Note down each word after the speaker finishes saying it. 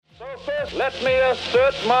First, let me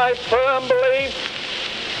assert my firm belief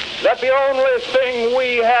that the only thing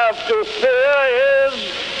we have to fear is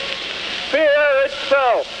fear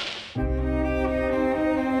itself.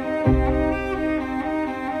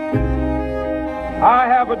 I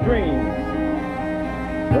have a dream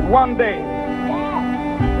that one day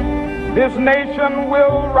this nation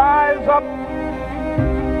will rise up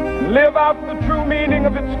and live out the true meaning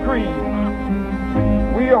of its creed.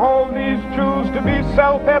 We hold these truths to be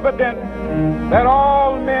self-evident, that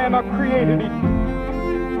all men are created equal.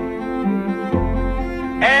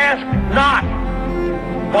 Ask not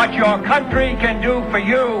what your country can do for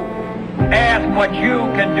you. Ask what you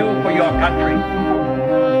can do for your country.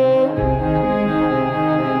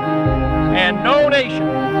 And no nation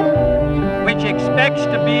which expects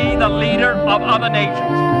to be the leader of other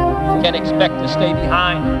nations can expect to stay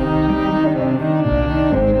behind.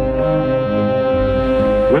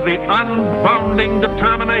 With the unbounding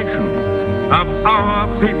determination of our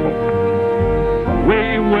people,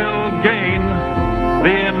 we will gain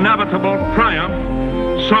the inevitable triumph,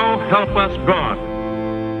 so help us God.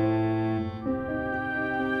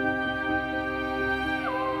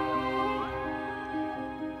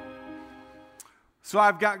 So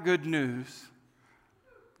I've got good news.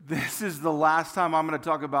 This is the last time I'm going to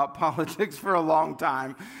talk about politics for a long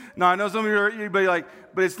time. Now, I know some of you are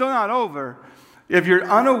like, but it's still not over. If you're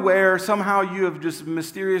unaware, somehow you have just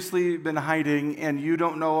mysteriously been hiding and you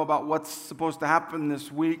don't know about what's supposed to happen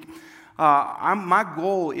this week, my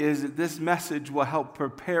goal is that this message will help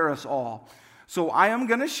prepare us all. So I am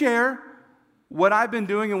going to share what I've been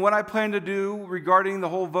doing and what I plan to do regarding the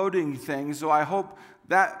whole voting thing. So I hope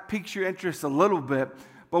that piques your interest a little bit.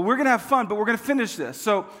 But we're going to have fun, but we're going to finish this.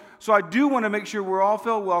 So I do want to make sure we're all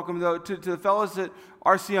feel welcome, though, to the fellows at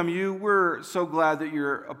RCMU. We're so glad that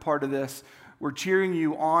you're a part of this. We're cheering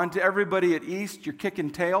you on. To everybody at East, you're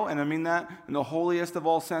kicking tail, and I mean that in the holiest of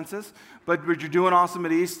all senses. But you're doing awesome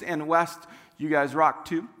at East, and West, you guys rock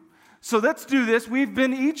too. So let's do this. We've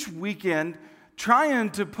been each weekend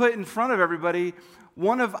trying to put in front of everybody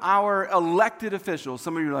one of our elected officials.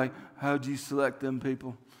 Some of you are like, how do you select them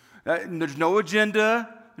people? There's no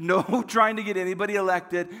agenda, no trying to get anybody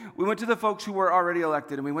elected. We went to the folks who were already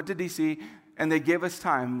elected, and we went to D.C., and they gave us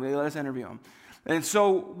time. They let us interview them. And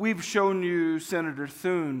so we've shown you Senator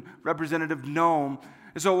Thune, Representative Noem.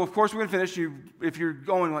 And so, of course, we're going to finish. If you're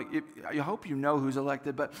going, I hope you know who's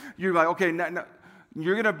elected, but you're like, okay,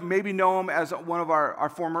 you're going to maybe know him as one of our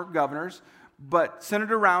former governors, but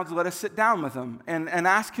Senator Rounds let us sit down with him and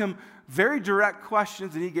ask him very direct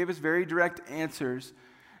questions, and he gave us very direct answers.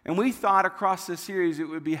 And we thought across this series it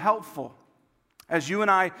would be helpful as you and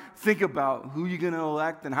I think about who you're going to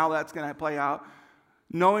elect and how that's going to play out,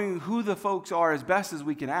 knowing who the folks are as best as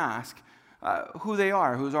we can ask, who they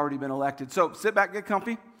are, who's already been elected. So sit back, get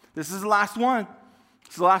comfy. This is the last one.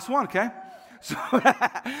 It's the last one, okay?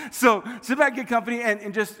 So sit back, get comfy,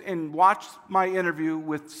 and watch my interview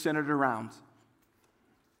with Senator Rounds.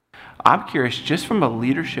 I'm curious, just from a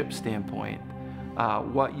leadership standpoint,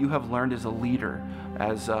 what you have learned as a leader,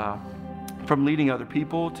 from leading other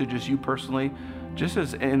people to just you personally, just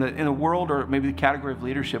as in the world or maybe the category of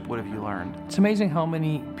leadership, what have you learned? It's amazing how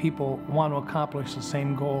many people want to accomplish the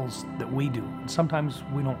same goals that we do. And sometimes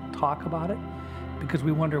we don't talk about it because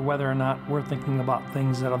we wonder whether or not we're thinking about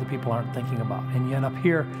things that other people aren't thinking about. And yet up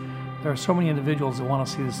here, there are so many individuals that want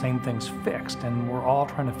to see the same things fixed, and we're all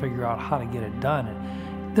trying to figure out how to get it done.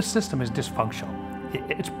 And this system is dysfunctional.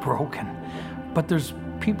 It's broken. But there's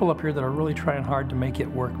people up here that are really trying hard to make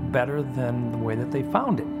it work better than the way that they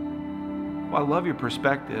found it. Well, I love your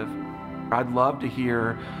perspective. I'd love to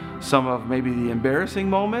hear some of maybe the embarrassing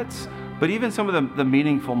moments, but even some of the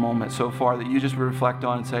meaningful moments so far that you just reflect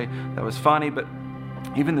on and say, that was funny, but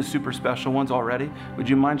even the super special ones already. Would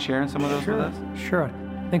you mind sharing some of those with us? Sure.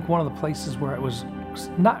 I think one of the places where it was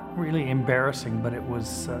not really embarrassing, but it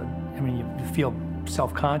was, you feel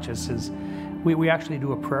self-conscious is we actually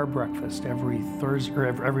do a prayer breakfast every Thursday or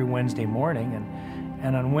every Wednesday morning,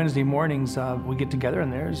 and on Wednesday mornings we get together,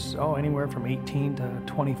 and there's anywhere from 18 to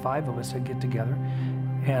 25 of us that get together,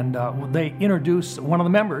 and they introduce one of the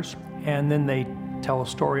members, and then they tell a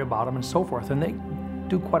story about them and so forth, and they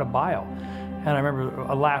do quite a bio. And I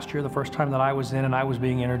remember last year, the first time that I was in and I was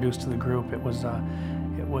being introduced to the group, it was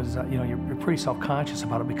you're pretty self-conscious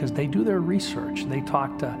about it because they do their research. They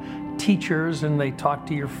talk to teachers and they talk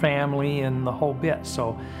to your family and the whole bit.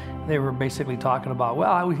 So they were basically talking about,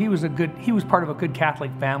 well, he was part of a good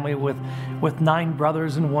Catholic family with 9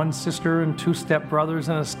 brothers and 1 sister and 2 stepbrothers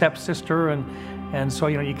and a stepsister, and so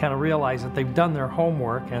you kind of realize that they've done their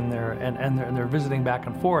homework and they're visiting back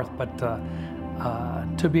and forth. But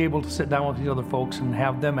to be able to sit down with these other folks and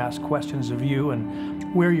have them ask questions of you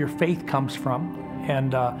and where your faith comes from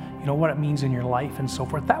and what it means in your life and so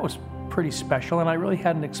forth. That was pretty special, and I really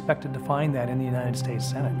hadn't expected to find that in the United States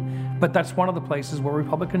Senate. But that's one of the places where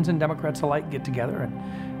Republicans and Democrats alike get together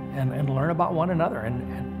and learn about one another.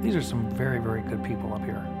 And these are some very, very good people up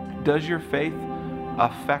here. Does your faith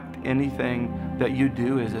affect anything that you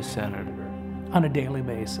do as a senator? On a daily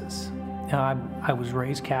basis. I was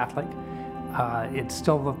raised Catholic. It's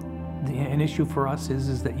still an issue for us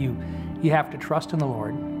is that you have to trust in the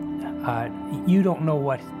Lord. You don't know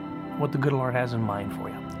what the good Lord has in mind for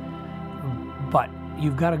you. But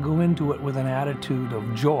you've got to go into it with an attitude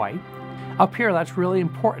of joy. Up here, that's really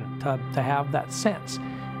important to have that sense.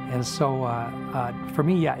 And so for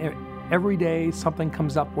me, every day something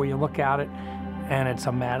comes up where you look at it and it's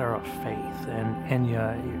a matter of faith and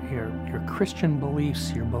your Christian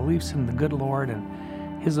beliefs, your beliefs in the good Lord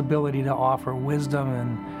and His ability to offer wisdom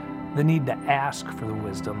and the need to ask for the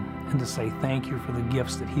wisdom and to say thank you for the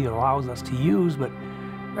gifts that He allows us to use, but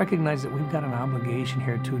recognize that we've got an obligation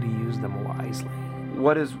here too to use them wisely.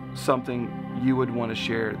 What is something you would want to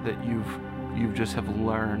share that you've just have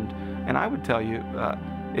learned? And I would tell you,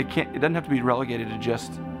 it doesn't have to be relegated to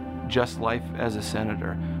just life as a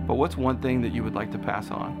senator. But what's one thing that you would like to pass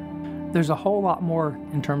on? There's a whole lot more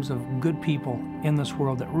in terms of good people in this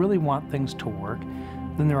world that really want things to work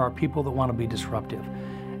than there are people that want to be disruptive.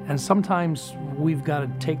 And sometimes we've got to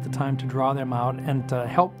take the time to draw them out and to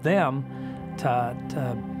help them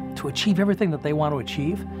to achieve everything that they want to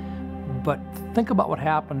achieve. But think about what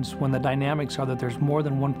happens when the dynamics are that there's more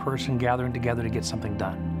than one person gathering together to get something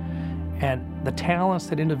done. And the talents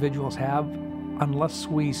that individuals have, unless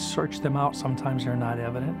we search them out, sometimes they're not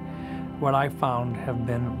evident. What I found have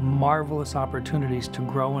been marvelous opportunities to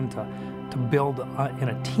grow and to build in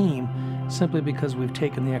a team simply because we've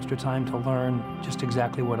taken the extra time to learn just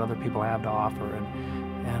exactly what other people have to offer.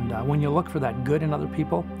 And when you look for that good in other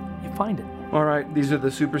people, you find it. All right, these are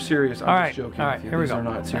the super serious. I'm just joking. All right, with you. here we These go. are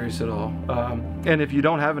not serious at all. And if you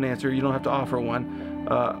don't have an answer, you don't have to offer one.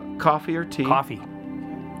 Coffee or tea? Coffee.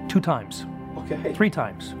 2 times. Okay. 3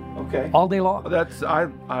 times. Okay. All day long.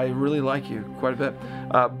 I really like you quite a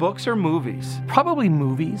bit. Books or movies? Probably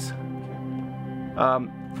movies.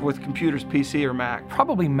 With computers, PC or Mac?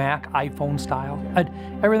 Probably Mac, iPhone style.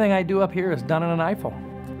 Everything I do up here is done on an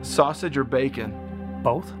iPhone. Sausage or bacon?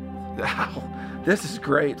 Both. Wow, this is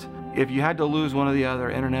great. If you had to lose one or the other,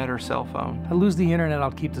 internet or cell phone? I lose the internet, I'll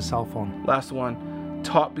keep the cell phone. Last one.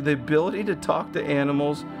 The ability to talk to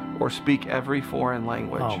animals or speak every foreign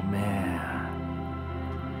language? Oh, man.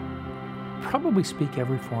 Probably speak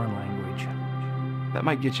every foreign language. That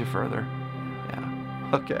might get you further.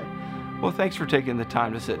 Yeah. Okay. Well, thanks for taking the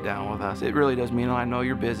time to sit down with us. It really does mean, I know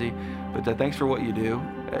you're busy, but thanks for what you do.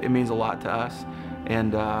 It means a lot to us.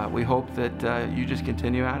 And we hope that you just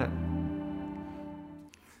continue at it.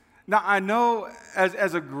 Now, I know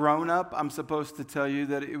as a grown-up, I'm supposed to tell you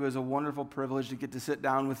that it was a wonderful privilege to get to sit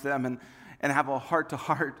down with them and have a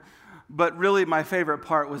heart-to-heart. But really, my favorite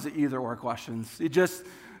part was the either-or questions. It just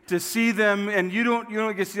to see them, and you don't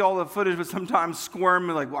get to see all the footage, but sometimes squirm,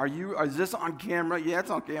 like, is this on camera? Yeah,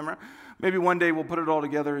 it's on camera. Maybe one day we'll put it all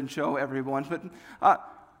together and show everyone. But,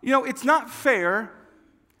 it's not fair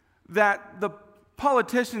that the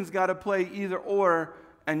politicians got to play either-or,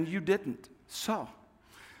 and you didn't. So,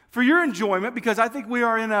 for your enjoyment, because I think we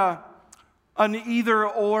are in an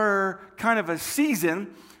either-or kind of a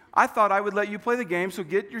season, I thought I would let you play the game, so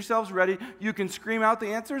get yourselves ready. You can scream out the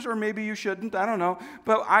answers, or maybe you shouldn't. I don't know.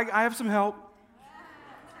 But I have some help.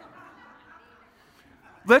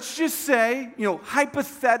 Let's just say,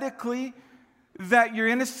 hypothetically, that you're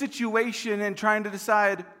in a situation and trying to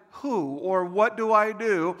decide who or what do I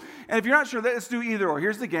do. And if you're not sure, let's do either or.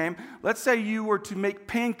 Here's the game. Let's say you were to make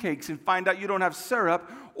pancakes and find out you don't have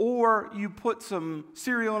syrup, or you put some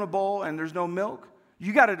cereal in a bowl and there's no milk.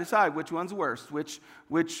 You got to decide which one's worse. Which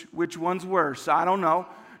one's worse? I don't know.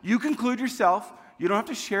 You conclude yourself. You don't have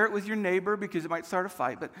to share it with your neighbor because it might start a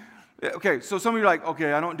fight. But okay, so some of you are like,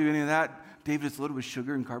 okay, I don't do any of that. David, it's loaded with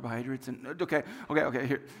sugar and carbohydrates. And okay.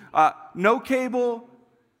 Here, no cable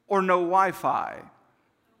or no Wi-Fi.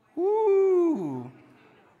 Ooh.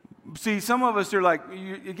 See, some of us are like,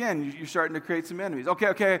 you're starting to create some enemies.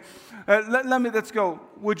 Okay. Let's go.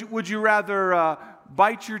 Would you rather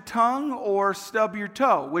bite your tongue or stub your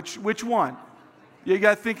toe? Which one? You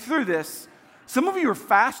got to think through this. Some of you are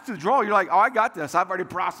fast to draw. You're like, oh, I got this. I've already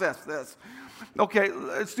processed this. Okay,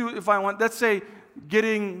 let's do it if I want. Let's say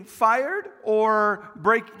getting fired or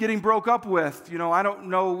getting broke up with. I don't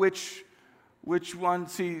know which one.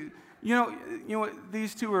 See, you know what?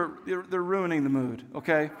 These two they're ruining the mood,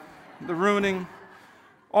 okay? the ruining.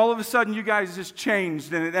 All of a sudden, you guys just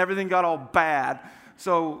changed and everything got all bad.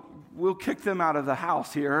 So we'll kick them out of the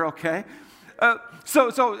house here, okay? So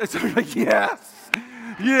it's like, yes.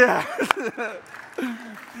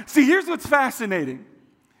 See, here's what's fascinating.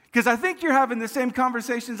 Because I think you're having the same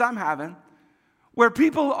conversations I'm having, where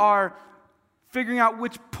people are figuring out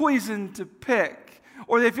which poison to pick.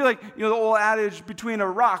 Or they feel like, the old adage between a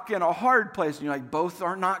rock and a hard place, and you're like, both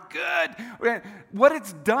are not good. What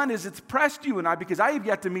it's done is it's pressed you and I, because I have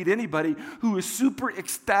yet to meet anybody who is super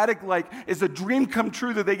ecstatic, like it's a dream come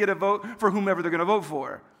true that they get a vote for whomever they're going to vote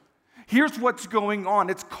for. Here's what's going on.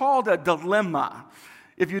 It's called a dilemma.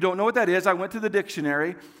 If you don't know what that is, I went to the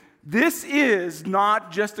dictionary. This is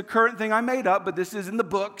not just a current thing I made up, but this is in the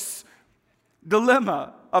books.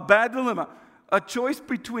 Dilemma, a bad dilemma. A choice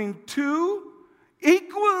between two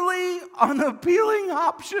equally unappealing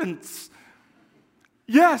options.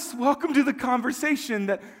 Yes, welcome to the conversation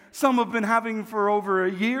that some have been having for over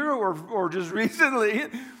a year or just recently.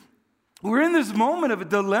 We're in this moment of a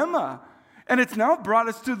dilemma. And it's now brought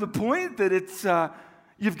us to the point that it's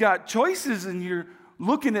you've got choices and you're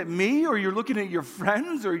looking at me, or you're looking at your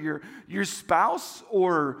friends, or your spouse,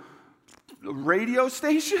 or radio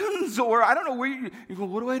stations, or I don't know where you go,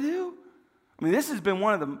 what do I do? I mean, this has been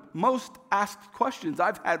one of the most asked questions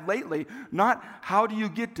I've had lately. Not how do you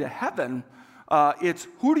get to heaven? It's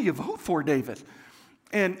who do you vote for, David?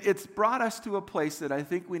 And it's brought us to a place that I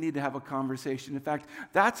think we need to have a conversation. In fact,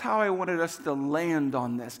 that's how I wanted us to land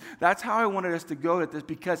on this. That's how I wanted us to go at this,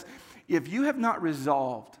 because if you have not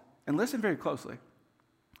resolved, and listen very closely,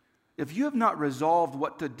 if you have not resolved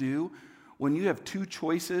what to do when you have two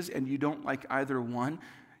choices and you don't like either one,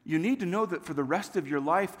 you need to know that for the rest of your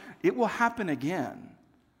life, it will happen again.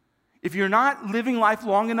 If you're not living life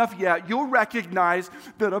long enough yet, you'll recognize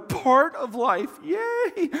that a part of life,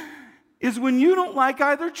 is when you don't like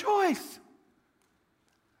either choice.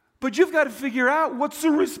 But you've got to figure out what's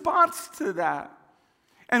the response to that.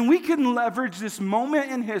 And we can leverage this moment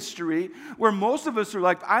in history where most of us are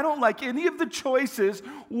like, I don't like any of the choices.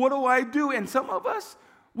 What do I do? And some of us,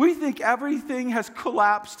 we think everything has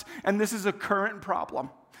collapsed and this is a current problem.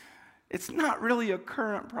 It's not really a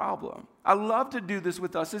current problem. I love to do this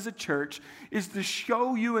with us as a church, is to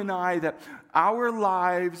show you and I that our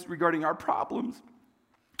lives regarding our problems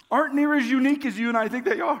aren't near as unique as you and I think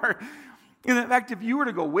they are. And in fact, if you were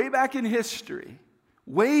to go way back in history,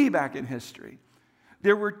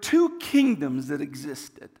 there were two kingdoms that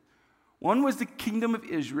existed. One was the kingdom of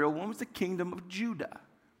Israel, one was the kingdom of Judah.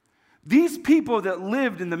 These people that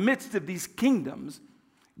lived in the midst of these kingdoms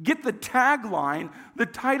get the tagline, the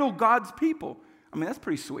title God's people. I mean, that's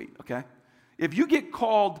pretty sweet, okay? If you get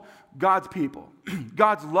called God's people,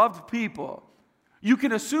 God's loved people, you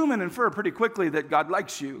can assume and infer pretty quickly that God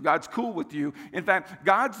likes you. God's cool with you. In fact,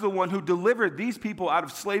 God's the one who delivered these people out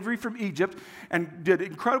of slavery from Egypt and did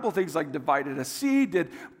incredible things like divided a sea,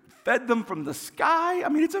 fed them from the sky. I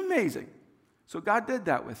mean, it's amazing. So God did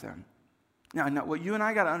that with them. Now what you and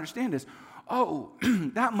I got to understand is,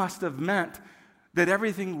 that must have meant that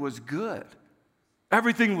everything was good.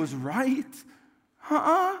 Everything was right.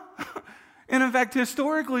 And in fact,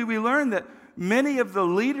 historically, we learned that many of the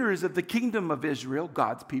leaders of the kingdom of Israel,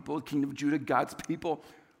 God's people, the kingdom of Judah, God's people,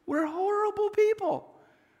 were horrible people.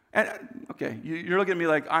 And okay, you're looking at me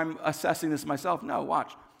like I'm assessing this myself. No,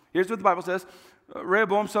 watch. Here's what the Bible says.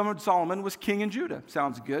 Rehoboam, son of Solomon, was king in Judah.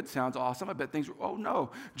 Sounds good, sounds awesome. I bet things were,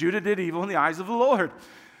 no. Judah did evil in the eyes of the Lord.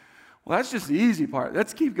 Well, that's just the easy part.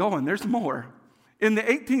 Let's keep going. There's more. In the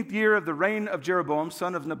 18th year of the reign of Jeroboam,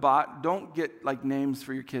 son of Nebat, don't get like names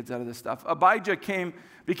for your kids out of this stuff. Abijah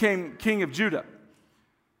became king of Judah.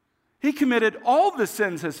 He committed all the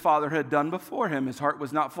sins his father had done before him. His heart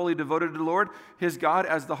was not fully devoted to the Lord, his God,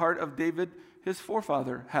 as the heart of David, his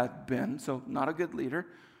forefather, had been. So not a good leader.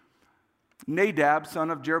 Nadab,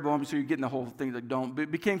 son of Jeroboam, so you're getting the whole thing that don't,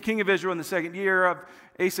 became king of Israel in the 2nd year of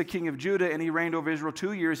Asa, king of Judah, and he reigned over Israel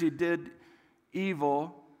 2 years. He did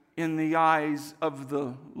evil in the eyes of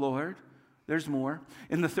the Lord. There's more.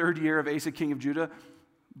 In the 3rd year of Asa, king of Judah,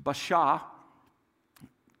 Baasha,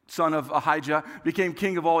 son of Ahijah, became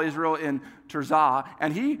king of all Israel in Tirzah,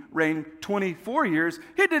 and he reigned 24 years.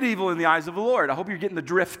 He did evil in the eyes of the Lord. I hope you're getting the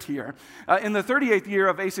drift here. In the 38th year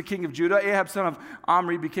of Asa, king of Judah, Ahab, son of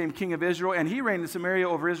Omri, became king of Israel, and he reigned in Samaria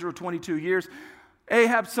over Israel 22 years.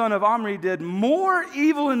 Ahab, son of Omri, did more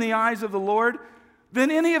evil in the eyes of the Lord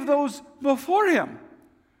than any of those before him.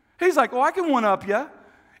 He's like, I can one-up you.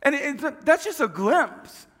 And that's just a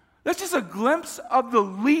glimpse. That's just a glimpse of the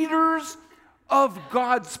leaders of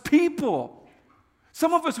God's people.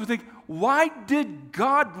 Some of us would think, why did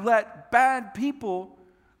God let bad people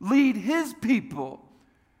lead his people?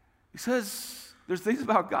 He says there's things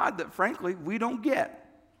about God that, frankly, we don't get.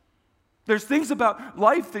 There's things about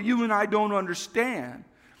life that you and I don't understand.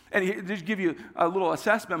 And just give you a little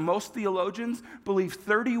assessment. Most theologians believe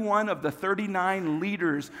 31 of the 39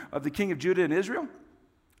 leaders of the king of Judah and Israel,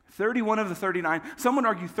 31 of the 39, some would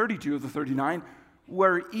argue 32 of the 39,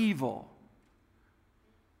 were evil.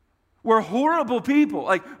 Were horrible people.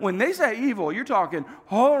 Like, when they say evil, you're talking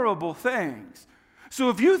horrible things. So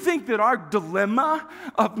if you think that our dilemma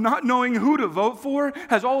of not knowing who to vote for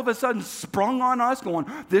has all of a sudden sprung on us going,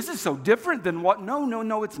 this is so different than what?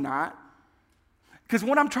 No, it's not. Because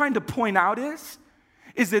what I'm trying to point out is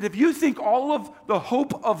that if you think all of the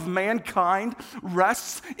hope of mankind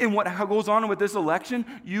rests in what goes on with this election,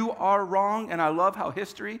 you are wrong, and I love how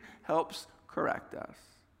history helps correct us.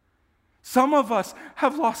 Some of us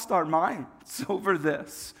have lost our minds over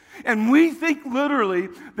this, and we think literally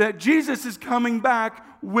that Jesus is coming back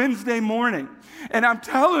Wednesday morning. And I'm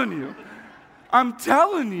telling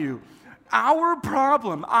you, our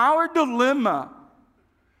problem, our dilemma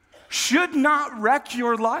should not wreck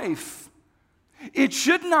your life. It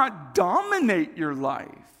should not dominate your life.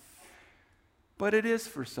 But it is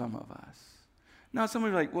for some of us. Now, some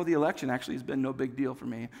of you are like, well, the election actually has been no big deal for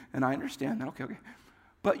me. And I understand that. Okay.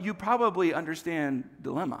 But you probably understand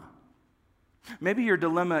dilemma. Maybe your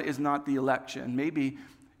dilemma is not the election. Maybe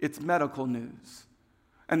it's medical news.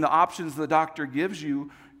 And the options the doctor gives you,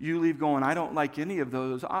 you leave going, I don't like any of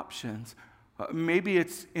those options. Maybe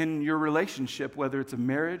it's in your relationship, whether it's a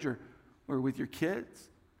marriage or with your kids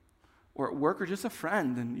or at work or just a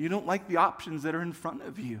friend, and you don't like the options that are in front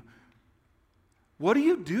of you. What do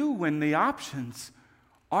you do when the options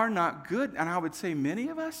are not good? And I would say many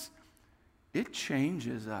of us, it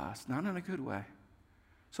changes us, not in a good way.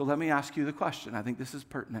 So let me ask you the question. I think this is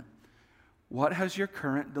pertinent. What has your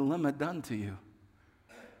current dilemma done to you?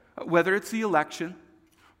 Whether it's the election,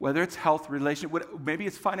 whether it's health, relationship, maybe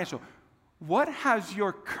it's financial. What has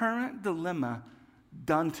your current dilemma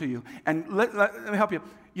done to you? And let me help you.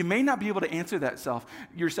 You may not be able to answer that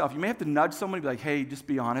yourself. You may have to nudge somebody and be like, hey, just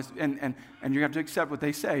be honest, and you're going to have to accept what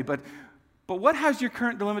they say. But what has your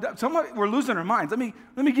current dilemma done? We're losing our minds. Let me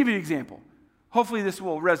give you an example. Hopefully this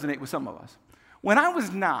will resonate with some of us. When I was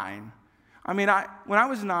 9,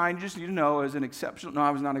 just so you know, as an exceptional, no, I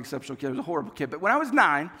was not an exceptional kid. I was a horrible kid. But when I was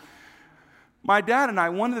 9, my dad and I,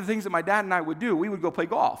 one of the things that my dad and I would do, we would go play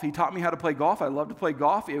golf. He taught me how to play golf. I loved to play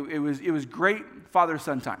golf. It was great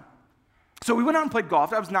father-son time. So we went out and played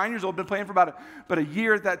golf. I was 9 years old, been playing for about a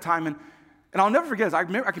year at that time. And I'll never forget this. I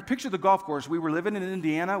can picture the golf course. We were living in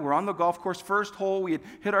Indiana. We're on the golf course, first hole. We had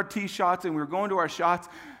hit our tee shots, and we were going to our shots.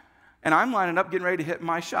 And I'm lining up, getting ready to hit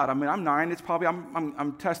my shot. I mean, I'm 9. It's probably,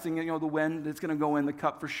 I'm testing, the wind. It's going to go in the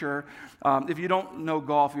cup for sure. If you don't know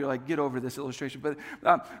golf, you're like, get over this illustration. But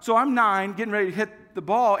so I'm 9, getting ready to hit the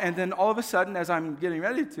ball. And then all of a sudden, as I'm getting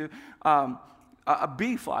ready to, a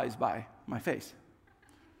bee flies by my face.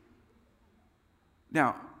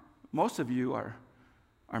 Now, most of you are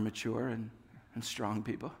mature and strong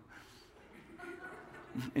people.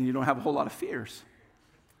 And you don't have a whole lot of fears.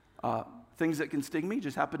 Things that can sting me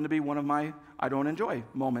just happen to be one of my I don't enjoy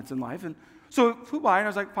moments in life. And so it flew by, and I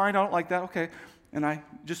was like, fine, I don't like that, okay. And I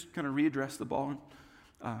just kind of readdressed the ball,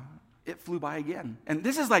 and it flew by again. And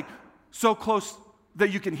this is like so close that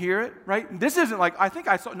you can hear it, right? This isn't like, I think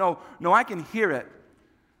I saw, no, I can hear it.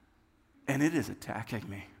 And it is attacking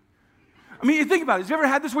me. I mean, you think about it. Have you ever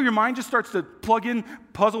had this where your mind just starts to plug in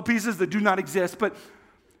puzzle pieces that do not exist? But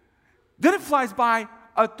then it flies by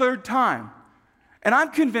a third time. And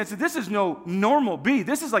I'm convinced that this is no normal bee.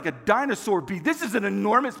 This is like a dinosaur bee. This is an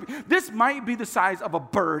enormous bee. This might be the size of a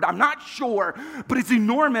bird. I'm not sure, but it's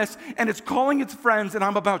enormous, and it's calling its friends, and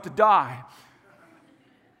I'm about to die.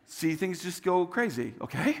 See, things just go crazy,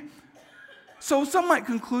 okay? So some might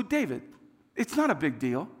conclude, David, it's not a big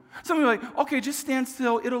deal. Some of you are like, okay, just stand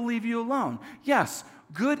still. It'll leave you alone. Yes,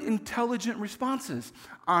 good, intelligent responses.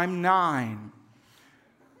 I'm 9.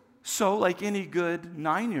 So like any good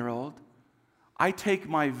 9-year-old, I take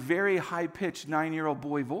my very high-pitched 9-year-old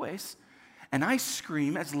boy voice, and I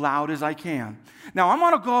scream as loud as I can. Now, I'm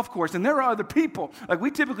on a golf course, and there are other people. Like, we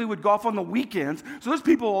typically would golf on the weekends, so there's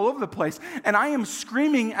people all over the place, and I am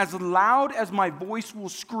screaming as loud as my voice will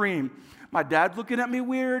scream. My dad's looking at me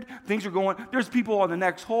weird. Things are going, there's people on the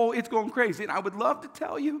next hole. It's going crazy, and I would love to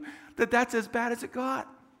tell you that that's as bad as it got.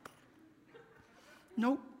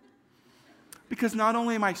 Nope. Because not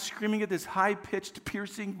only am I screaming at this high-pitched,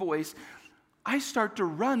 piercing voice, I start to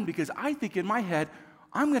run because I think in my head,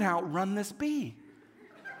 I'm going to outrun this bee.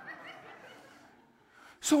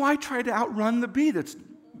 So I try to outrun the bee that's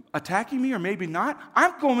attacking me or maybe not.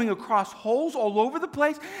 I'm going across holes all over the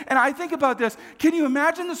place. And I think about this. Can you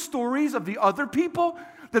imagine the stories of the other people?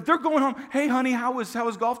 That they're going home, hey, honey, how was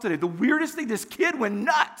golf today? The weirdest thing, this kid went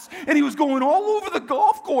nuts. And he was going all over the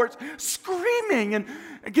golf course, screaming. And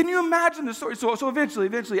can you imagine the story? So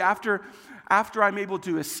eventually, after I'm able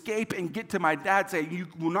to escape and get to my dad, say, you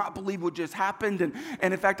will not believe what just happened.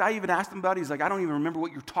 And in fact, I even asked him about it. He's like, I don't even remember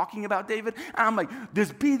what you're talking about, David. And I'm like,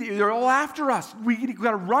 this bee, they're all after us. We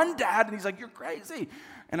got to run, Dad. And he's like, you're crazy.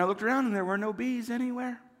 And I looked around, and there were no bees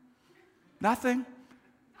anywhere. Nothing.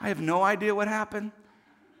 I have no idea what happened.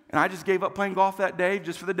 And I just gave up playing golf that day,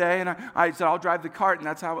 just for the day, and I said, I'll drive the cart, and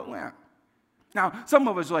that's how it went. Now, some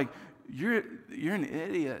of us are like, you're an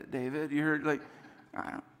idiot, David. You're like,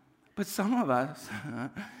 but some of us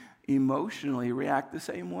emotionally react the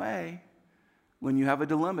same way when you have a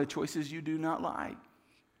dilemma, choices you do not like.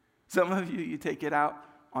 Some of you take it out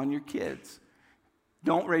on your kids.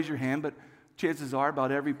 Don't raise your hand, but chances are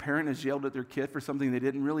about every parent has yelled at their kid for something they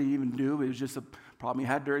didn't really even do. It was just a problem you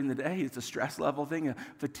had during the day. It's a stress level thing, a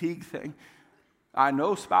fatigue thing. I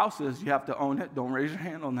know spouses, you have to own it. Don't raise your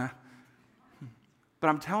hand on that. But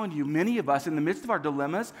I'm telling you, many of us in the midst of our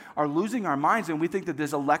dilemmas are losing our minds, and we think that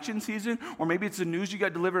this election season, or maybe it's the news you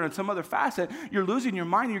got delivered on some other facet, you're losing your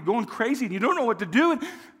mind, and you're going crazy, and you don't know what to do.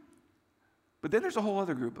 But then there's a whole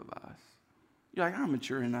other group of us. You're like, I'm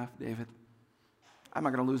mature enough, David. I'm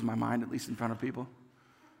not going to lose my mind, at least in front of people.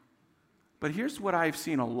 But here's what I've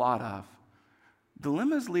seen a lot of.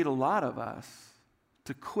 Dilemmas lead a lot of us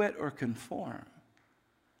to quit or conform.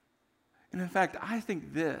 And in fact, I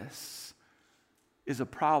think this is a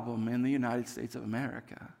problem in the United States of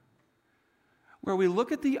America, where we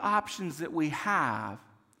look at the options that we have,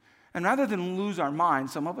 and rather than lose our mind,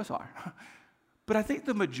 some of us are, but I think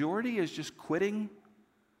the majority is just quitting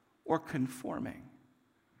or conforming.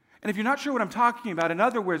 And if you're not sure what I'm talking about, in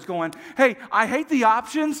other words, going, hey, I hate the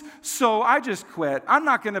options, so I just quit. I'm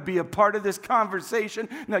not going to be a part of this conversation.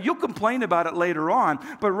 Now, you'll complain about it later on,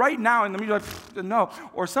 but right now, and you're like, no.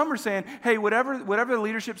 Or some are saying, hey, whatever the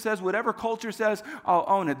leadership says, whatever culture says, I'll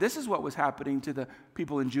own it. This is what was happening to the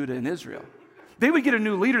people in Judah and Israel. They would get a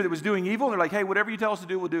new leader that was doing evil, and they're like, hey, whatever you tell us to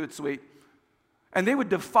do, we'll do it, sweet. And they would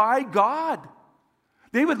defy God.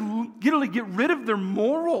 They would literally get rid of their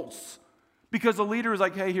morals. Because the leader is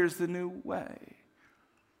like, hey, here's the new way.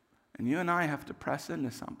 And you and I have to press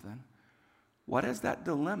into something. What has that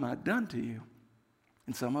dilemma done to you?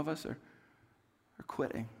 And some of us are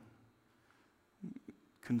quitting,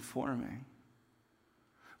 conforming.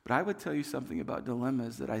 But I would tell you something about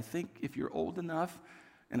dilemmas that I think if you're old enough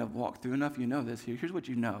and have walked through enough, you know this. Here's what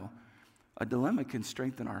you know. A dilemma can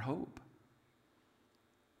strengthen our hope.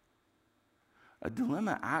 A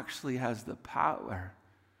dilemma actually has the power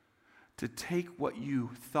to take what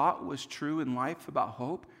you thought was true in life about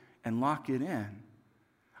hope and lock it in.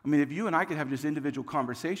 I mean, if you and I could have just individual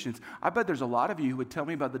conversations, I bet there's a lot of you who would tell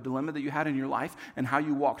me about the dilemma that you had in your life and how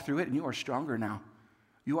you walked through it, and you are stronger now.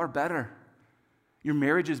 You are better. Your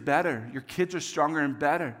marriage is better. Your kids are stronger and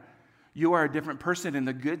better. You are a different person in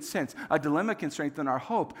the good sense. A dilemma can strengthen our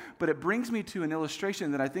hope, but it brings me to an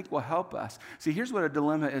illustration that I think will help us. See, here's what a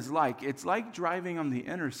dilemma is like. It's like driving on the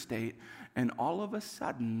interstate, and all of a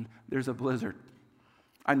sudden, there's a blizzard.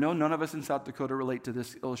 I know none of us in South Dakota relate to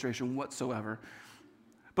this illustration whatsoever,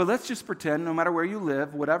 but let's just pretend, no matter where you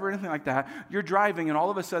live, whatever, anything like that, you're driving, and all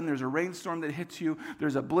of a sudden, there's a rainstorm that hits you,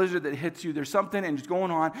 there's a blizzard that hits you, there's something and it's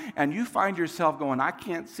going on, and you find yourself going, I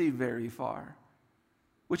can't see very far.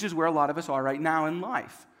 Which is where a lot of us are right now in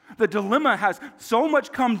life. The dilemma has so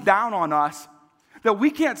much come down on us that we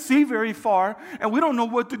can't see very far and we don't know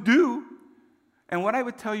what to do. And what I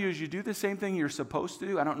would tell you is you do the same thing you're supposed to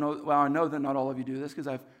do. I know that not all of you do this because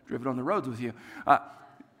I've driven on the roads with you.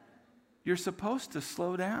 You're supposed to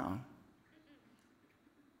slow down.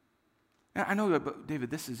 And I know, but David,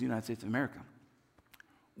 this is the United States of America.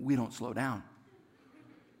 We don't slow down.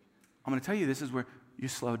 I'm going to tell you this is where you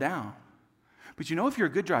slow down. But you know, if you're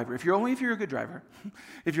a good driver, if you're a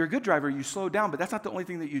good driver, you slow down, but that's not the only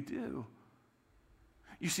thing that you do.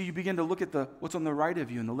 You see, you begin to look at what's on the right of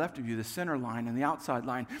you and the left of you, the center line and the outside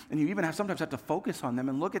line, and you even sometimes have to focus on them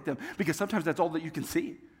and look at them, because sometimes that's all that you can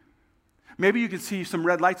see. Maybe you can see some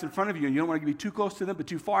red lights in front of you, and you don't want to be too close to them, but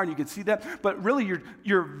too far, and you can see that. But really,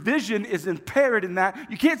 your vision is impaired in that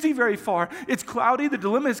you can't see very far. It's cloudy. The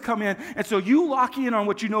dilemma has come in, and so you lock in on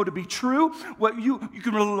what you know to be true, what you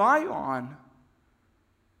can rely on.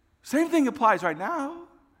 Same thing applies right now.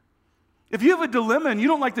 If you have a dilemma and you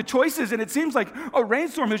don't like the choices, and it seems like a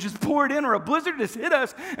rainstorm has just poured in or a blizzard has hit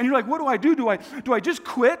us, and you're like, what do I do? Do I just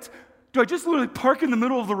quit? Do I just literally park in the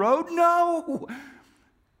middle of the road? No.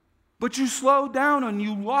 But you slow down and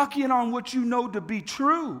you lock in on what you know to be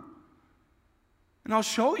true. And I'll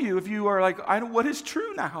show you if you are like, what is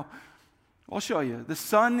true now? I'll show you. The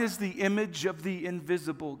Son is the image of the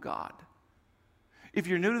invisible God. If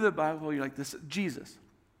you're new to the Bible, you're like this, Jesus.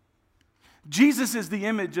 Jesus is the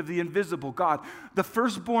image of the invisible God, the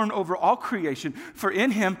firstborn over all creation. For in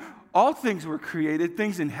him all things were created,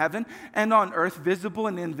 things in heaven and on earth, visible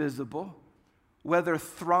and invisible, whether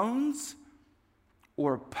thrones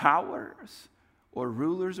or powers or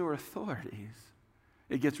rulers or authorities.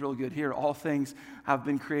 It gets real good here. All things have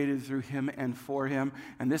been created through him and for him.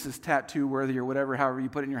 And this is tattoo worthy or whatever, however you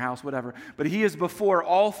put it in your house, whatever. But he is before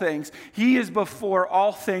all things. He is before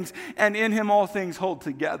all things. And in him all things hold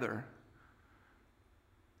together.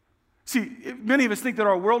 See, many of us think that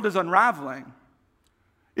our world is unraveling.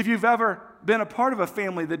 If you've ever been a part of a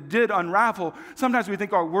family that did unravel, sometimes we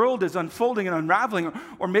think our world is unfolding and unraveling,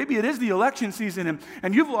 or maybe it is the election season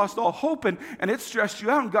and you've lost all hope and it's stressed you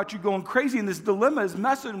out and got you going crazy and this dilemma is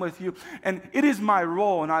messing with you. And it is my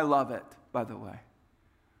role, and I love it, by the way.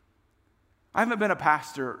 I haven't been a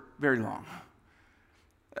pastor very long,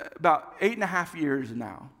 about 8.5 years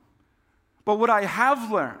now. But what I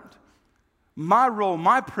have learned, my role,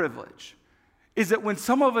 my privilege, is that when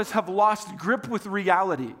some of us have lost grip with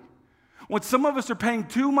reality, when some of us are paying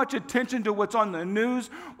too much attention to what's on the news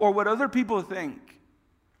or what other people think,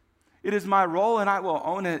 it is my role, and I will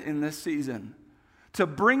own it in this season, to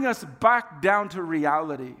bring us back down to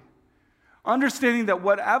reality. Understanding that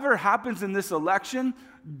whatever happens in this election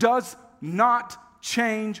does not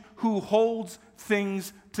change who holds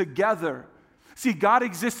things together. See, God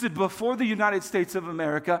existed before the United States of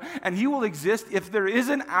America, and he will exist if there is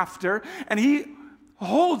an after, and he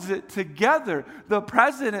holds it together. The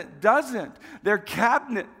president doesn't. Their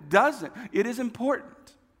cabinet doesn't. It is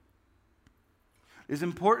important. It is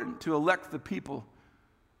important to elect the people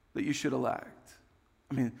that you should elect.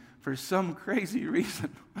 I mean, for some crazy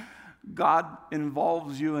reason, God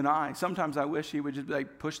involves you and I. Sometimes I wish he would just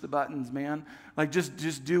like push the buttons, man. Like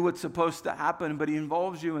just do what's supposed to happen, but he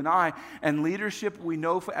involves you and I. And leadership, we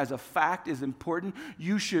know as a fact, is important.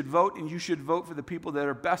 You should vote, and you should vote for the people that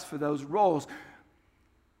are best for those roles.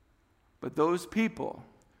 But those people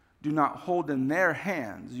do not hold in their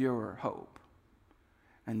hands your hope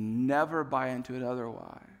and never buy into it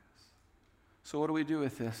otherwise. So what do we do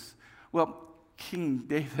with this? Well, King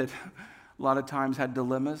David a lot of times had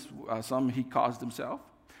dilemmas. Some he caused himself,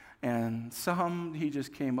 and some he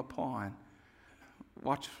just came upon.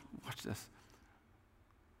 Watch this.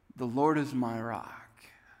 The Lord is my rock,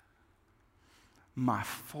 my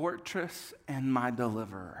fortress and my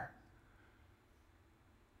deliverer.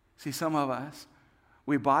 See, some of us,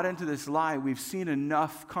 we bought into this lie. We've seen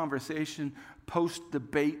enough conversation,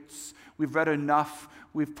 post-debates. We've read enough.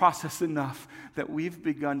 We've processed enough that we've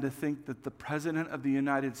begun to think that the President of the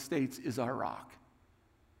United States is our rock.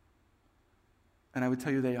 And I would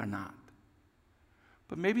tell you they are not.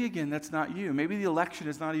 But maybe, again, that's not you. Maybe the election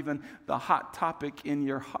is not even the hot topic in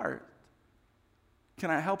your heart.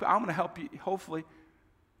 Can I help you? I'm going to help you, hopefully.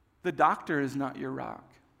 The doctor is not your rock.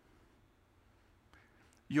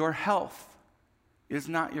 Your health is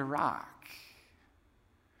not your rock.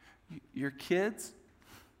 Your kids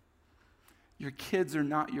are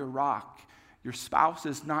not your rock. Your spouse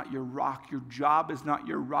is not your rock. Your job is not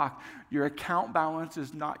your rock. Your account balance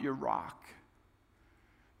is not your rock.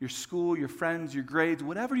 Your school, your friends, your grades,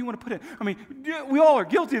 whatever you want to put in. I mean, we all are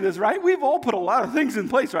guilty of this, right? We've all put a lot of things in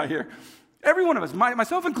place right here. Every one of us,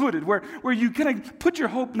 myself included, where you kind of put your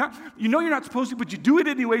hope, you know you're not supposed to, but you do it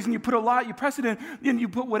anyways, and you put a lot, you press it in, and you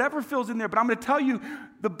put whatever fills in there. But I'm going to tell you,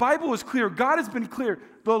 the Bible is clear. God has been clear.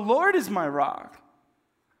 The Lord is my rock,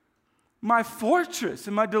 my fortress,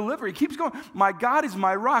 and my deliverer. He keeps going. My God is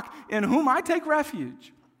my rock, in whom I take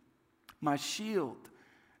refuge, my shield,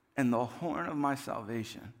 and the horn of my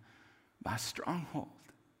salvation, my stronghold.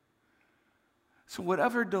 So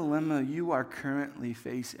whatever dilemma you are currently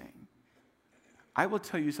facing, I will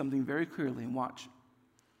tell you something very clearly, and watch.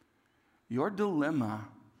 Your dilemma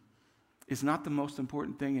is not the most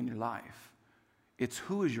important thing in your life. It's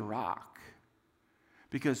who is your rock.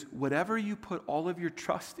 Because whatever you put all of your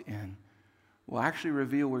trust in will actually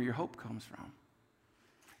reveal where your hope comes from.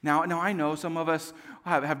 Now I know some of us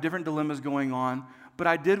have different dilemmas going on, but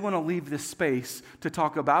I did want to leave this space to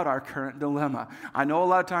talk about our current dilemma. I know a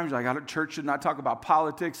lot of times like, church should not talk about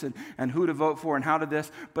politics and who to vote for and how to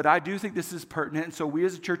this, but I do think this is pertinent. And so we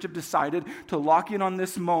as a church have decided to lock in on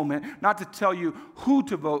this moment, not to tell you who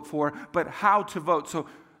to vote for, but how to vote. So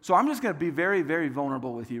I'm just going to be very, very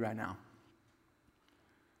vulnerable with you right now.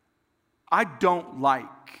 I don't like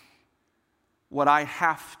what I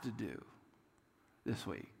have to do this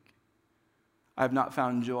week. I have not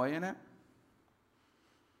found joy in it.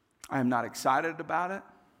 I am not excited about it.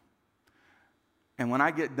 And when I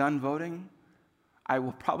get done voting, I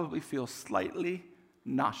will probably feel slightly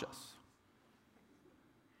nauseous.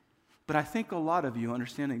 But I think a lot of you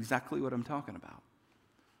understand exactly what I'm talking about.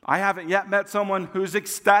 I haven't yet met someone who's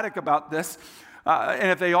ecstatic about this. And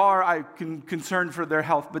if they are, I'm concerned for their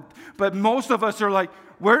health. But most of us are like,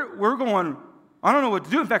 we're going, I don't know what to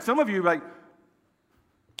do. In fact, some of you are like,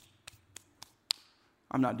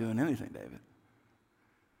 I'm not doing anything, David.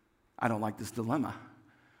 I don't like this dilemma.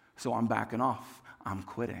 So I'm backing off. I'm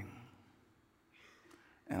quitting.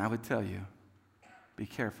 And I would tell you, be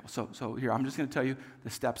careful. So here, I'm just going to tell you the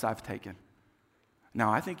steps I've taken.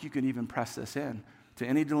 Now, I think you can even press this in to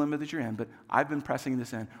any dilemma that you're in, but I've been pressing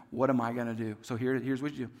this in. What am I going to do? So here's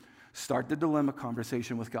what you do. Start the dilemma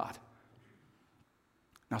conversation with God.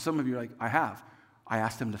 Now, some of you are like, I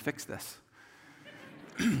asked him to fix this.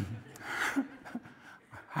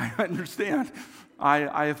 I understand.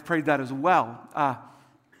 I have prayed that as well.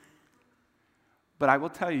 But I will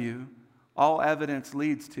tell you, all evidence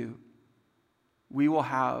leads to we will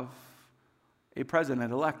have a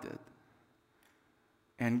president elected.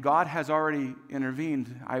 And God has already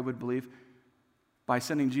intervened, I would believe, by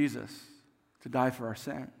sending Jesus to die for our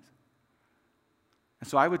sins. And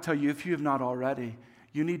so I would tell you, if you have not already,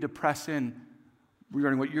 you need to press in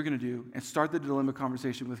regarding what you're going to do and start the dilemma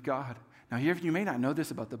conversation with God. Now, here, you may not know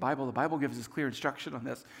this about the Bible. The Bible gives us clear instruction on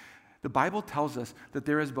this. The Bible tells us that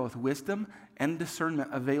there is both wisdom and discernment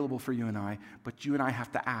available for you and I, but you and I have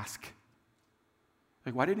to ask.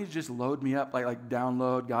 Like, why didn't he just load me up, like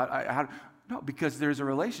download God? No, because there's a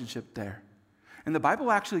relationship there. And the Bible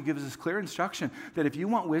actually gives us clear instruction that if you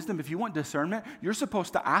want wisdom, if you want discernment, you're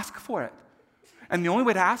supposed to ask for it. And the only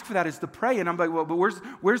way to ask for that is to pray. And I'm like, well, but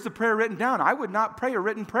where's the prayer written down? I would not pray a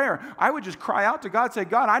written prayer. I would just cry out to God, say,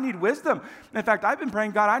 God, I need wisdom. In fact, I've been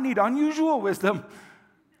praying, God, I need unusual wisdom.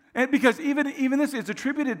 And because even this is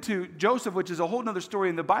attributed to Joseph, which is a whole other story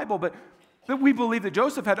in the Bible, but we believe that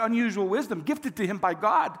Joseph had unusual wisdom gifted to him by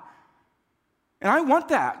God. And I want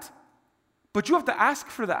that. But you have to ask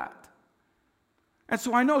for that. And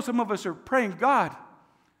so I know some of us are praying, God,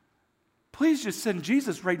 please just send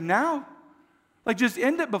Jesus right now. Like, just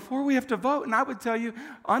end it before we have to vote. And I would tell you,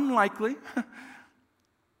 unlikely.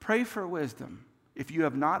 Pray for wisdom. If you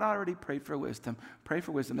have not already prayed for wisdom, pray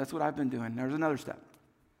for wisdom. That's what I've been doing. There's another step.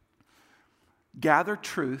 Gather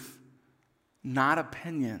truth, not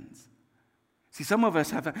opinions. See, some of us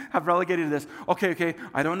have relegated to this. Okay,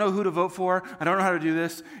 I don't know who to vote for. I don't know how to do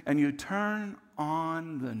this. And you turn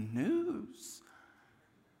on the news.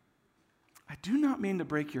 I do not mean to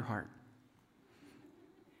break your heart.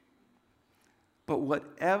 But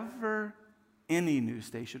whatever any news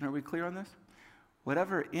station, are we clear on this?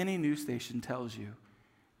 Whatever any news station tells you,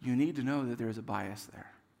 you need to know that there's a bias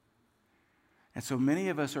there. And so many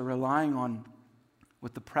of us are relying on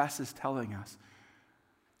what the press is telling us.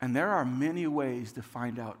 And there are many ways to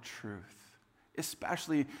find out truth,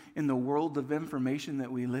 especially in the world of information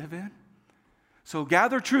that we live in. So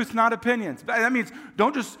gather truth, not opinions. That means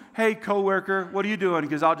don't just, hey, coworker, what are you doing?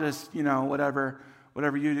 Because I'll just,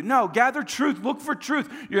 whatever you do. No, gather truth. Look for truth.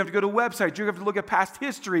 You have to go to websites. You're going to have to look at past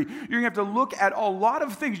history. You're going to have to look at a lot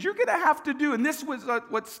of things you're going to have to do. And this was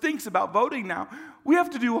what stinks about voting now. We have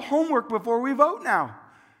to do homework before we vote now.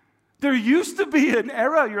 There used to be an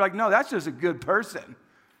era, you're like, no, that's just a good person.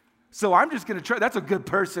 So I'm just going to try. That's a good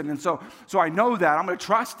person. And so I know that. I'm going to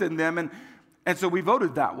trust in them. And so we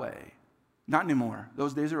voted that way. Not anymore.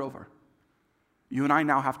 Those days are over. You and I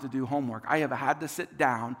now have to do homework. I have had to sit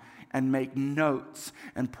down and make notes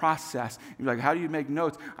and process. You're like, how do you make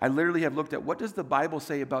notes? I literally have looked at what does the Bible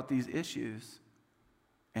say about these issues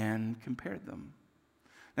and compared them.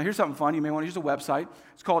 Now here's something fun. You may want to use a website.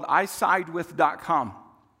 It's called isidewith.com.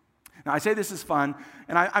 Now I say this is fun,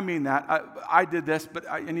 and I mean that. I did this, but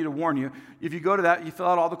I need to warn you. If you go to that, you fill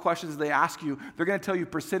out all the questions they ask you, they're going to tell you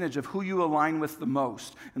percentage of who you align with the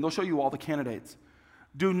most, and they'll show you all the candidates.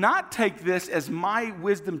 Do not take this as my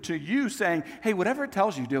wisdom to you saying, hey, whatever it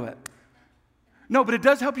tells you, do it. No, but it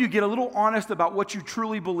does help you get a little honest about what you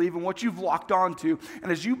truly believe and what you've locked onto.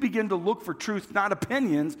 And as you begin to look for truth, not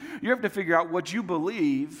opinions, you have to figure out what you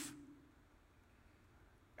believe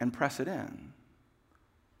and press it in.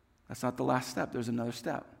 That's not the last step. There's another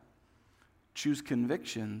step. Choose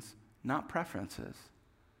convictions, not preferences.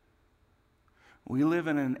 We live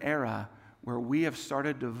in an era where we have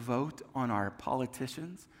started to vote on our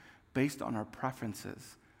politicians based on our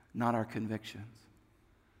preferences, not our convictions.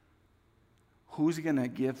 Who's going to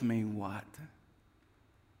give me what?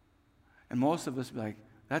 And most of us be like,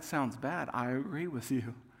 that sounds bad. I agree with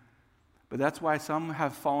you. But that's why some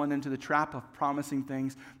have fallen into the trap of promising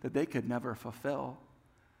things that they could never fulfill.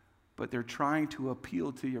 But they're trying to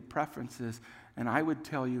appeal to your preferences. And I would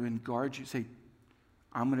tell you and guard you, say,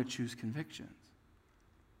 I'm going to choose convictions.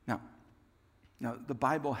 Now, the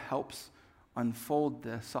Bible helps unfold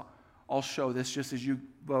this. I'll show this just as you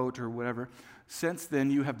vote or whatever. Since then,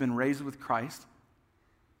 you have been raised with Christ.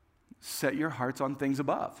 Set your hearts on things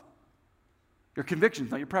above. Your convictions,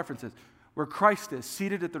 not your preferences. Where Christ is,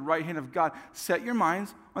 seated at the right hand of God. Set your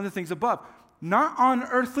minds on the things above. Not on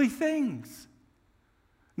earthly things.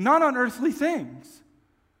 Not on earthly things.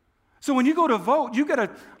 So when you go to vote,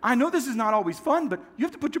 I know this is not always fun, but you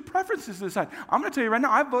have to put your preferences to the side. I'm going to tell you right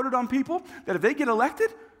now, I've voted on people that if they get elected,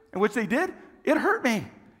 and which they did, it hurt me.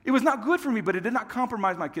 It was not good for me, but it did not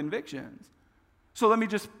compromise my convictions. So let me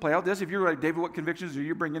just play out this. If you're like, David, what convictions are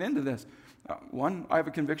you bringing into this? One, I have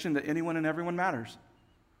a conviction that anyone and everyone matters.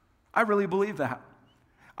 I really believe that.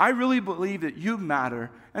 I really believe that you matter,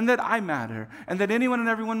 and that I matter, and that anyone and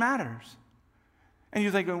everyone matters. And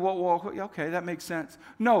you're thinking, well, okay, that makes sense.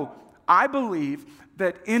 No, I believe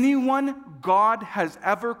that anyone God has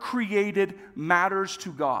ever created matters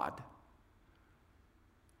to God.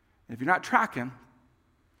 And if you're not tracking,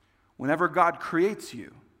 whenever God creates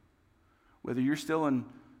you, whether you're still in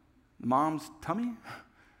mom's tummy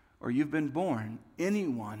or you've been born,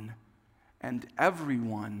 anyone and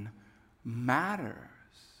everyone matters.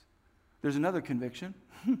 There's another conviction.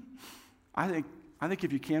 I think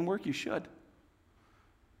if you can work, you should.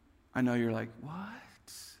 I know you're like, what?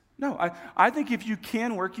 No, I think if you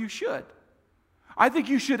can work, you should. I think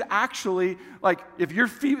you should actually, like, if your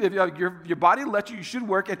body lets you, you should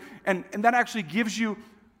work, and that actually gives you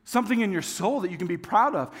something in your soul that you can be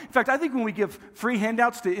proud of. In fact, I think when we give free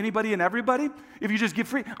handouts to anybody and everybody, if you just give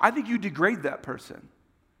free, I think you degrade that person.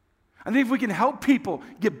 I think if we can help people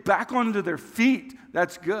get back onto their feet,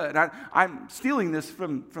 that's good. I'm stealing this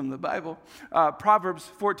from the Bible. Proverbs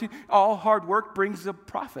 14, all hard work brings a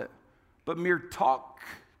profit, but mere talk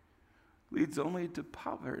leads only to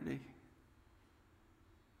poverty.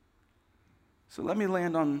 So let me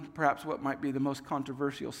land on perhaps what might be the most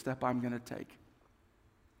controversial step I'm going to take.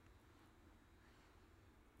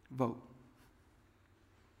 Vote.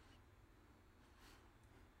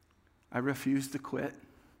 I refuse to quit.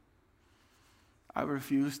 I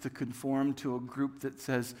refuse to conform to a group that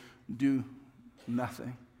says, do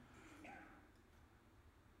nothing.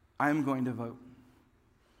 I'm going to vote.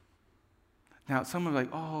 Now, some are like,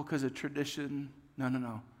 oh, because of tradition.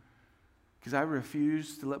 No. Because I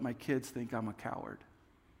refuse to let my kids think I'm a coward.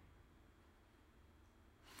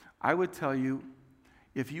 I would tell you,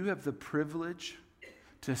 if you have the privilege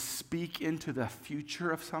to speak into the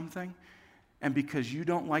future of something, and because you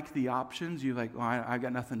don't like the options, you're like, well, I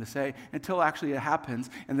got nothing to say, until actually it happens,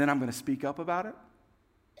 and then I'm going to speak up about it.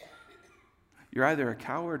 You're either a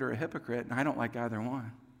coward or a hypocrite, and I don't like either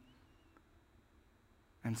one.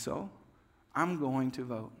 And so, I'm going to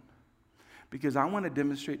vote. Because I want to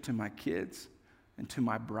demonstrate to my kids and to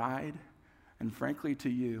my bride, and frankly to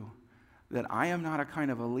you, that I am not a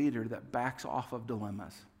kind of a leader that backs off of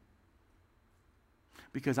dilemmas.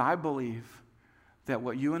 Because I believe that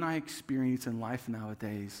what you and I experience in life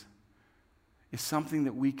nowadays is something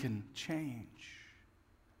that we can change.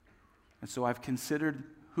 And so I've considered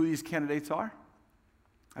who these candidates are.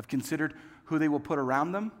 I've considered who they will put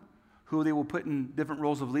around them, who they will put in different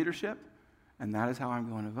roles of leadership, and that is how I'm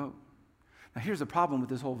going to vote. Now, here's the problem with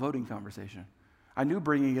this whole voting conversation. I knew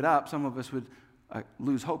bringing it up, some of us would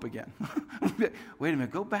lose hope again. Wait a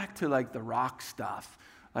minute, go back to like the rock stuff.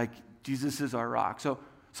 Like, Jesus is our rock. So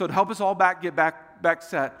to help us all get back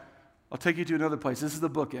set, I'll take you to another place. This is the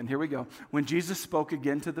bookend. Here we go. When Jesus spoke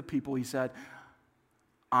again to the people, he said,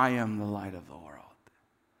 I am the light of the world.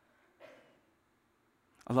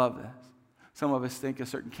 I love this. Some of us think a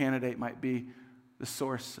certain candidate might be the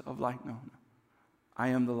source of light. No. I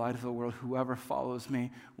am the light of the world. Whoever follows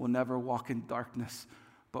me will never walk in darkness,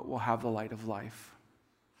 but will have the light of life.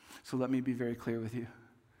 So let me be very clear with you.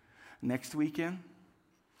 Next weekend,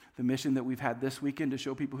 the mission that we've had this weekend to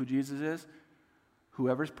show people who Jesus is,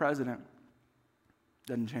 whoever's president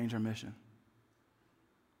doesn't change our mission.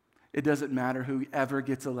 It doesn't matter whoever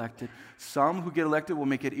gets elected. Some who get elected will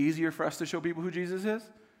make it easier for us to show people who Jesus is,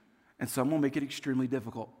 and some will make it extremely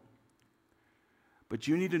difficult. But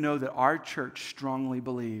you need to know that our church strongly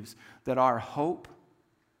believes that our hope,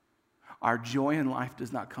 our joy in life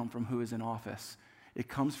does not come from who is in office. It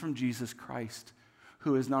comes from Jesus Christ,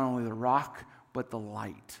 who is not only the rock, but the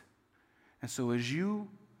light. And so as you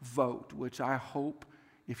vote, which I hope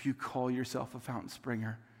if you call yourself a Fountain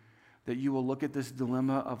Springer, that you will look at this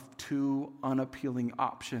dilemma of two unappealing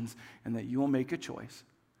options and that you will make a choice.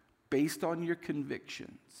 based on your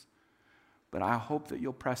convictions. But I hope that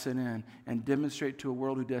you'll press it in and demonstrate to a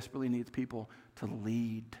world who desperately needs people to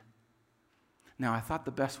lead. Now, I thought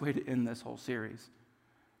the best way to end this whole series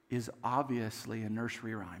is obviously a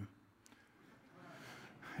nursery rhyme.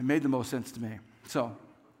 It made the most sense to me. So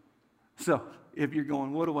if you're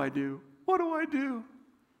going, what do I do? What do I do?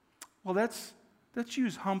 Well, let's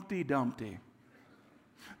use Humpty Dumpty.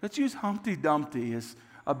 Let's use Humpty Dumpty as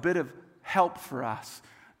a bit of help for us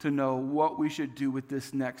to know what we should do with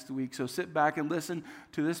this next week. So sit back and listen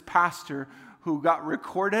to this pastor who got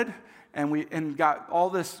recorded and got all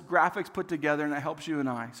this graphics put together, and it helps you and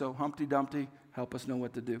I. So Humpty Dumpty, help us know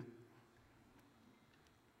what to do.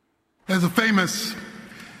 There's a famous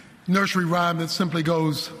nursery rhyme that simply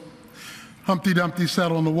goes, Humpty Dumpty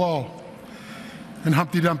sat on the wall, and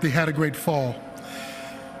Humpty Dumpty had a great fall.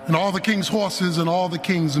 And all the king's horses and all the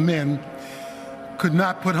king's men could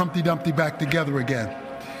not put Humpty Dumpty back together again.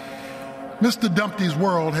 Mr. Dumpty's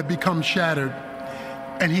world had become shattered,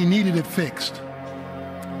 and he needed it fixed.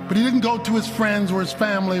 But he didn't go to his friends or his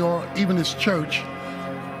family or even his church.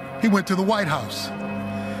 He went to the White House.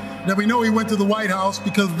 Now we know he went to the White House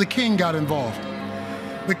because the king got involved.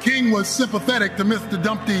 The king was sympathetic to Mr.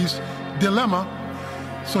 Dumpty's dilemma,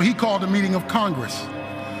 so he called a meeting of Congress.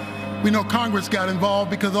 We know Congress got involved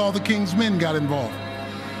because all the king's men got involved.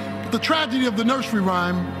 But the tragedy of the nursery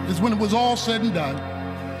rhyme is when it was all said and done,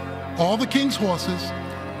 all the king's horses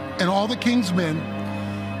and all the king's men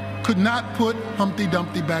could not put Humpty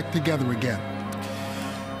Dumpty back together again.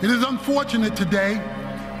 It is unfortunate today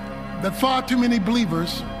that far too many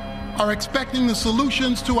believers are expecting the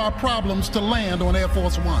solutions to our problems to land on Air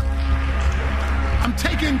Force One. I'm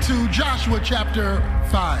taken to Joshua chapter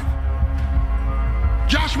 5.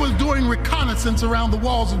 Joshua's doing reconnaissance around the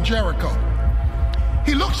walls of Jericho.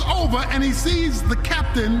 He looks over and he sees the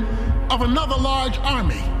captain of another large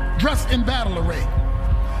army dressed in battle array.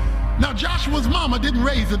 Now, Joshua's mama didn't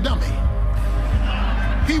raise a dummy.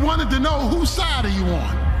 He wanted to know, whose side are you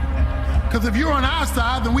on? Because if you're on our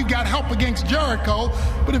side, then we got help against Jericho.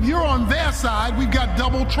 But if you're on their side, we've got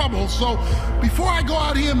double trouble. So before I go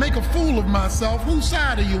out here and make a fool of myself, whose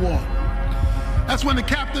side are you on? That's when the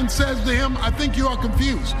captain says to him, I think you are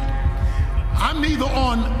confused. I'm neither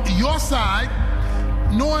on your side,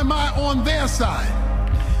 nor am I on their side.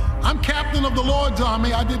 I'm captain of the Lord's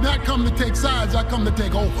army. I did not come to take sides. I come to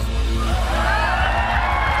take over.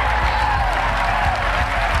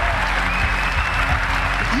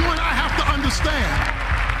 You and I have to understand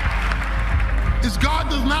is God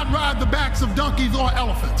does not ride the backs of donkeys or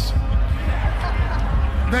elephants.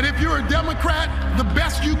 That if you're a Democrat, the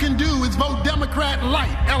best you can do is vote Democrat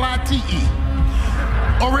light, L-I-T-E.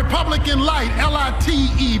 Or Republican light,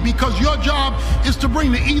 L-I-T-E, because your job is to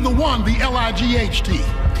bring to either one the L-I-G-H-T.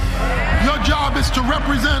 Your job is to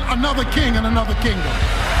represent another king and another kingdom.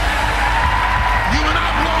 You and I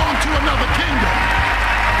belong to another kingdom.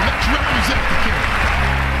 Let's represent the kingdom.